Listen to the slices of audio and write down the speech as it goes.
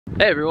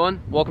Hey everyone,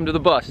 welcome to the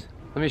bus.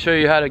 Let me show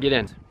you how to get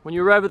in. When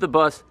you arrive at the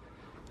bus,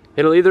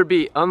 it'll either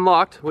be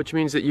unlocked, which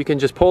means that you can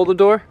just pull the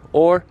door,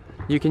 or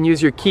you can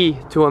use your key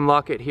to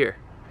unlock it here.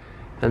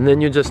 And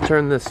then you just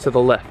turn this to the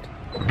left.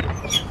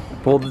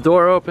 Pull the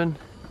door open.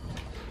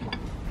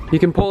 You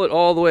can pull it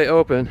all the way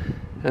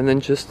open and then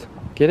just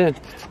get in.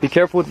 Be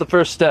careful with the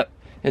first step.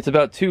 It's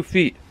about 2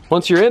 feet.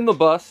 Once you're in the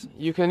bus,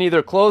 you can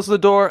either close the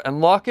door and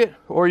lock it,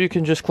 or you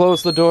can just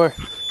close the door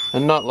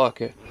and not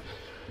lock it.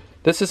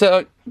 This is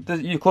how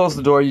you close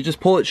the door. You just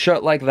pull it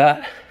shut like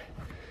that.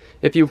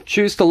 If you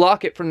choose to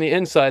lock it from the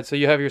inside so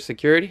you have your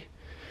security,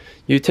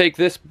 you take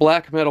this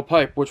black metal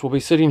pipe, which will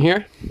be sitting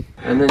here,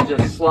 and then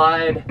just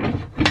slide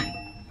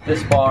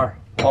this bar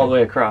all the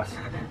way across.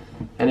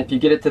 And if you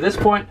get it to this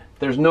point,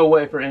 there's no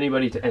way for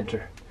anybody to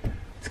enter.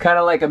 It's kind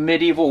of like a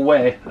medieval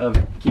way of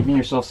keeping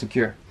yourself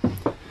secure.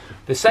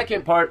 The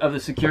second part of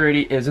the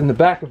security is in the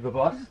back of the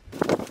bus,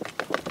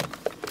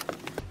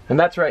 and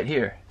that's right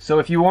here. So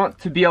if you want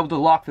to be able to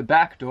lock the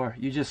back door,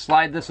 you just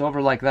slide this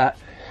over like that,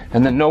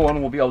 and then no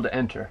one will be able to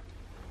enter.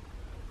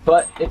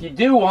 But if you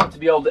do want to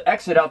be able to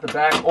exit out the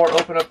back or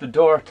open up the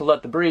door to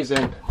let the breeze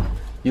in,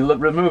 you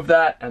remove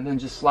that and then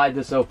just slide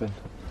this open.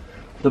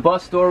 The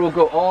bus door will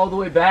go all the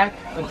way back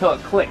until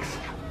it clicks,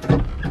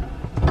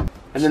 and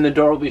then the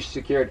door will be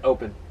secured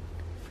open.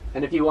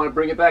 And if you want to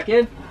bring it back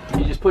in,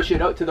 you just push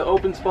it out to the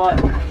open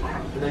spot,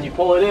 and then you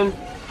pull it in.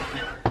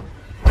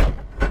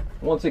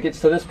 Once it gets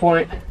to this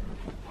point,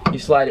 you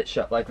slide it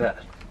shut like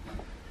that.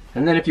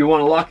 And then if you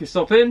want to lock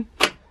yourself in,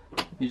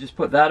 you just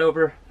put that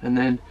over, and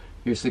then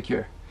you're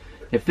secure.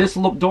 If this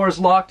door is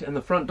locked and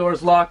the front door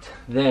is locked,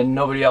 then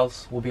nobody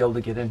else will be able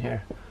to get in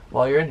here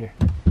while you're in here.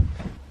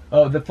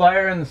 Oh, the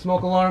fire and the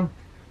smoke alarm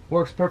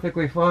works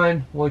perfectly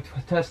fine. We'll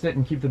test it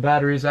and keep the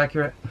batteries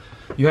accurate.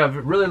 You have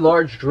really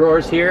large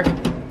drawers here,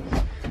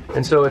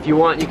 and so if you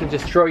want, you can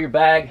just throw your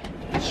bag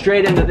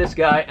straight into this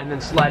guy and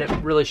then slide it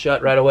really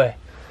shut right away.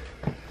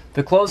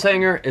 The clothes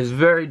hanger is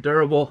very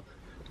durable.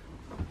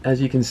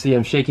 As you can see,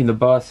 I'm shaking the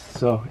bus,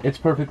 so it's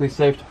perfectly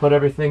safe to put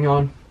everything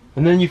on.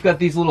 And then you've got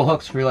these little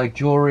hooks for like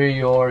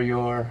jewelry or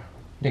your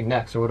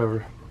knickknacks or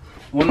whatever.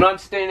 When I'm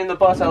staying in the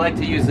bus, I like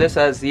to use this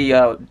as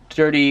the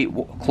dirty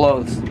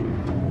clothes.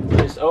 You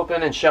just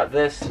open and shut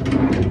this.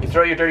 You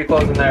throw your dirty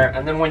clothes in there,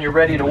 and then when you're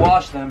ready to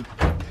wash them,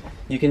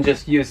 you can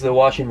just use the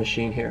washing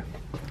machine here.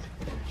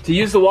 To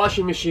use the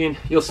washing machine,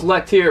 you'll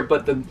select here,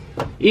 but the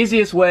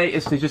easiest way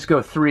is to just go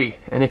 3.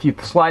 And if you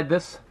slide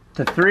this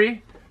to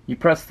 3, you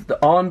press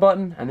the on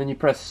button and then you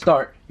press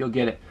start, you'll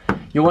get it.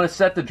 You want to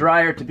set the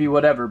dryer to be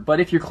whatever, but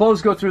if your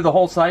clothes go through the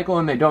whole cycle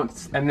and they don't,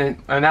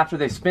 and after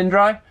they spin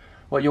dry,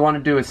 what you want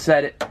to do is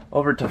set it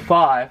over to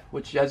 5,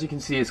 which as you can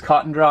see is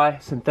cotton dry,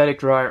 synthetic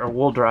dry, or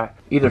wool dry.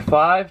 Either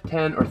 5,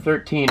 10, or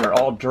 13 are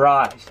all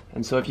dries.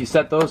 And so if you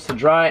set those to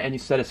dry and you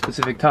set a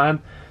specific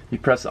time, you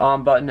press the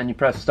on button and you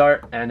press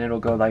start, and it'll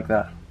go like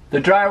that. The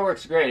dryer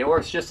works great. It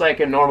works just like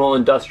a normal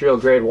industrial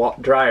grade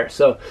dryer.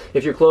 So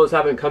if your clothes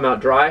haven't come out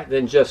dry,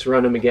 then just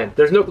run them again.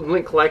 There's no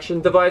link collection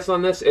device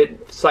on this.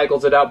 It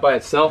cycles it out by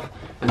itself.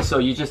 And so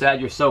you just add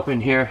your soap in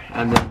here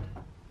and then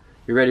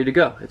you're ready to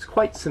go. It's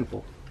quite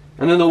simple.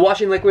 And then the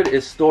washing liquid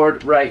is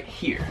stored right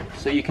here.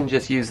 So you can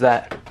just use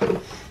that.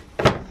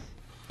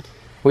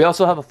 We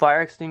also have a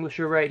fire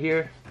extinguisher right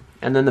here.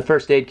 And then the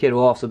first aid kit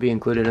will also be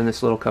included in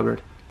this little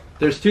cupboard.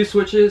 There's 2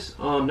 switches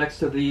next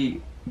to the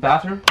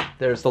bathroom.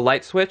 There's the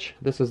light switch.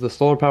 This is the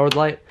solar powered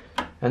light,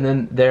 and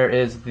then there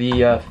is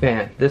the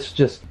fan. This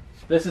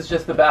is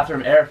just the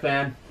bathroom air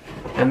fan,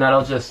 and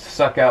that'll just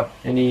suck out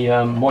any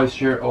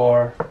moisture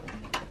or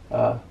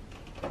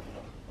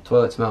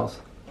toilet smells.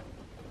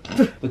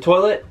 The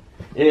toilet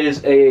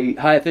is a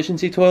high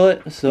efficiency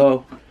toilet,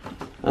 so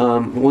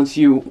once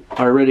you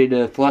are ready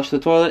to flush the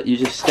toilet, you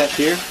just step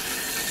here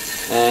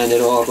and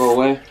it'll all go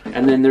away.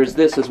 And then there's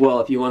this as well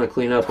if you want to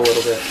clean up a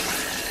little bit.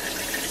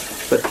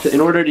 But in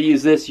order to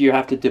use this, you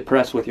have to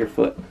depress with your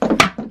foot.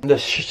 The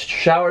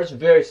shower is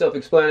very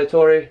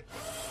self-explanatory.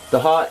 The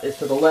hot is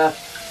to the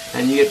left,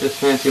 and you get this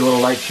fancy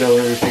little light show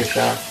every take a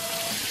shower.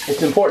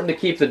 It's important to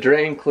keep the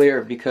drain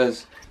clear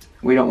because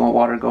we don't want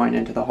water going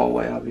into the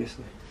hallway,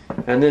 obviously.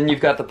 And then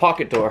you've got the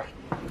pocket door.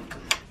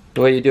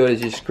 The way you do it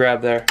is you just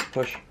grab there,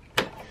 push.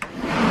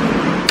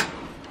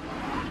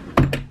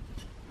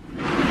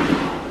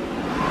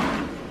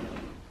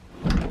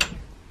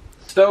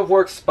 Stove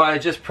works by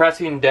just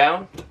pressing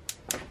down.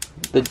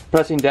 The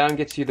pressing down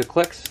gets you the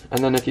clicks,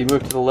 and then if you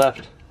move to the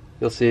left,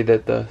 you'll see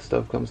that the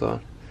stove comes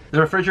on.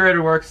 The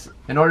refrigerator works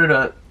in order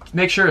to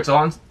make sure it's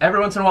on. Every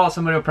once in a while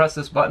somebody will press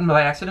this button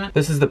by accident.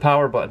 This is the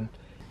power button.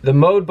 The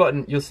mode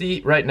button, you'll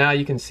see right now,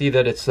 you can see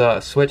that it's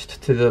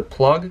switched to the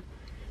plug.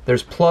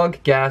 There's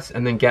plug, gas,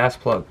 and then gas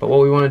plug. But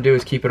what we want to do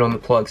is keep it on the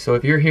plug. So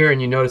if you're here and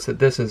you notice that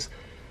this is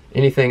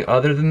anything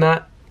other than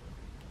that,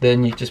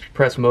 then you just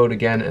press mode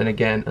again and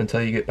again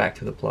until you get back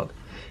to the plug.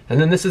 And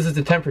then this is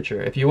the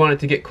temperature. If you want it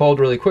to get cold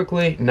really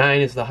quickly,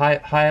 9 is the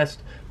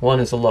highest, 1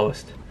 is the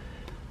lowest.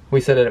 We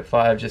set it at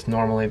 5 just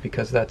normally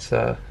because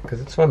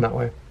it's fun that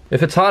way.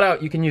 If it's hot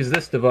out, you can use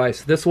this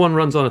device. This one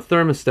runs on a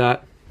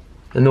thermostat,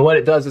 and then what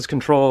it does is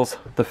controls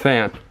the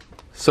fan.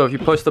 So if you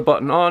push the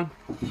button on,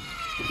 you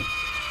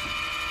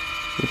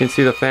can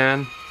see the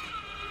fan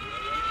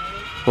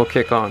will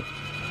kick on.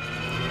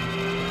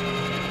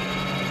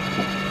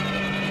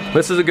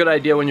 This is a good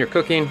idea when you're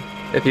cooking.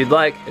 If you'd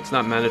like, it's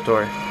not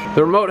mandatory.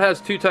 The remote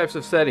has two types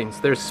of settings.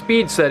 There's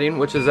speed setting,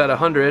 which is at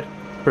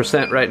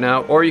 100% right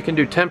now, or you can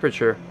do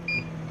temperature.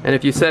 And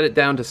if you set it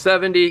down to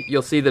 70,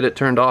 you'll see that it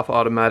turned off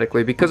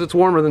automatically because it's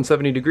warmer than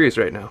 70 degrees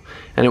right now,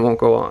 and it won't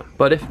go on.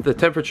 But if the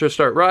temperature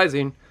starts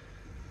rising,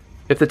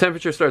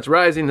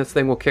 this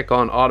thing will kick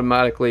on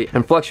automatically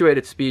and fluctuate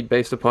its speed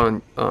based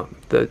upon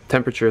the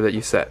temperature that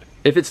you set.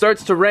 If it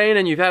starts to rain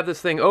and you have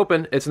this thing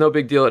open, it's no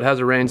big deal. It has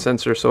a rain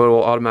sensor, so it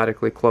will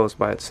automatically close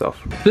by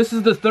itself. This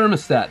is the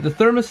thermostat. The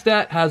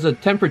thermostat has a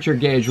temperature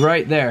gauge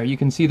right there. You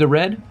can see the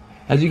red.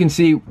 As you can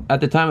see,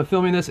 at the time of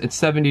filming this, it's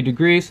 70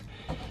 degrees.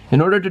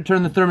 In order to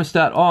turn the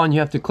thermostat on,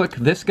 you have to click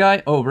this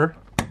guy over.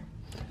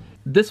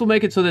 This will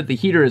make it so that the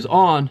heater is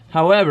on.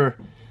 However,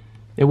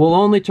 it will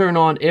only turn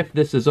on if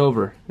this is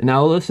over. And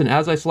now listen,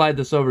 as I slide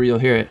this over, you'll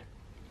hear it.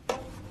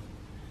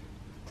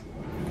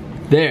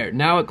 There,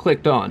 now it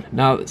clicked on.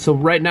 Now, so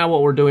right now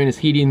what we're doing is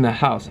heating the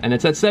house. And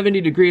it's at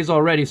 70 degrees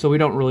already, so we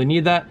don't really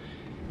need that.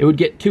 It would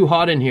get too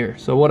hot in here.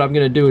 So what I'm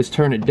gonna do is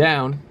turn it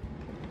down.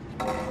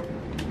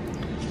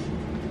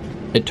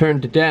 It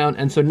turned it down,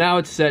 and so now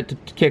it's set to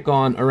kick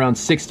on around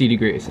 60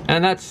 degrees.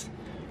 And that's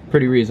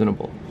pretty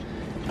reasonable.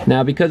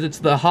 Now, because it's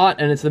the hot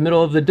and it's the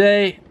middle of the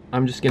day,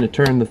 I'm just gonna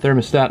turn the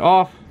thermostat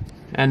off,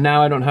 and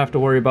now I don't have to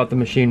worry about the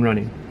machine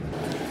running.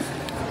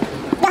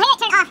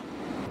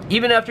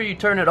 Even after you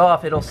turn it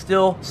off, it'll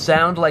still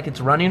sound like it's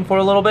running for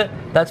a little bit.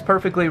 That's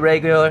perfectly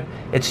regular.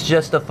 It's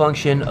just a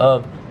function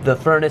of the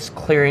furnace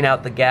clearing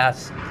out the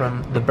gas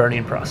from the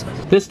burning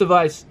process. This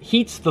device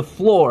heats the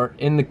floor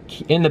in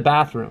the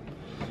bathroom.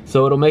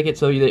 So it'll make it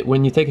so that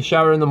when you take a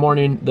shower in the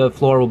morning, the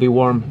floor will be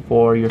warm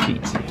for your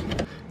feet.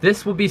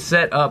 This will be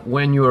set up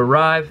when you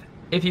arrive.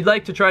 If you'd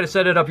like to try to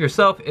set it up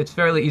yourself, it's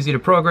fairly easy to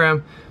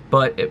program,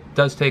 but it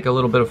does take a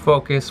little bit of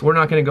focus. We're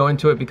not gonna go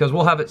into it because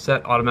we'll have it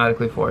set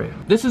automatically for you.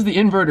 This is the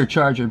inverter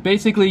charger.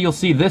 Basically, you'll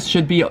see this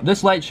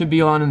light should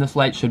be on and this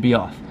light should be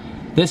off.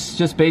 This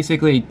just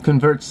basically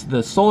converts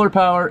the solar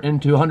power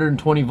into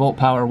 120 volt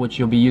power, which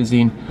you'll be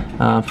using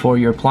for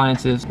your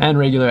appliances and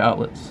regular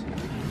outlets.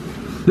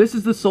 This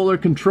is the solar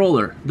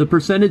controller. The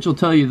percentage will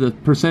tell you the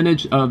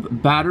percentage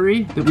of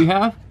battery that we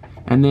have.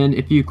 And then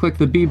if you click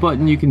the B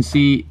button, you can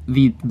see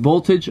the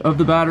voltage of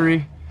the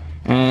battery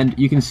and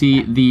you can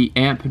see the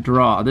amp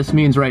draw. This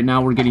means right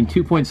now we're getting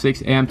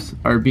 2.6 amps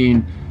are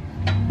being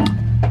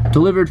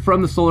delivered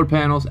from the solar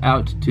panels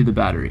out to the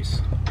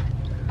batteries.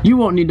 You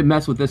won't need to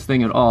mess with this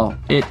thing at all.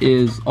 It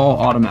is all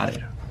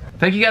automatic.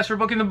 Thank you guys for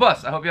booking the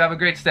bus. I hope you have a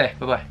great stay.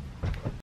 Bye-bye.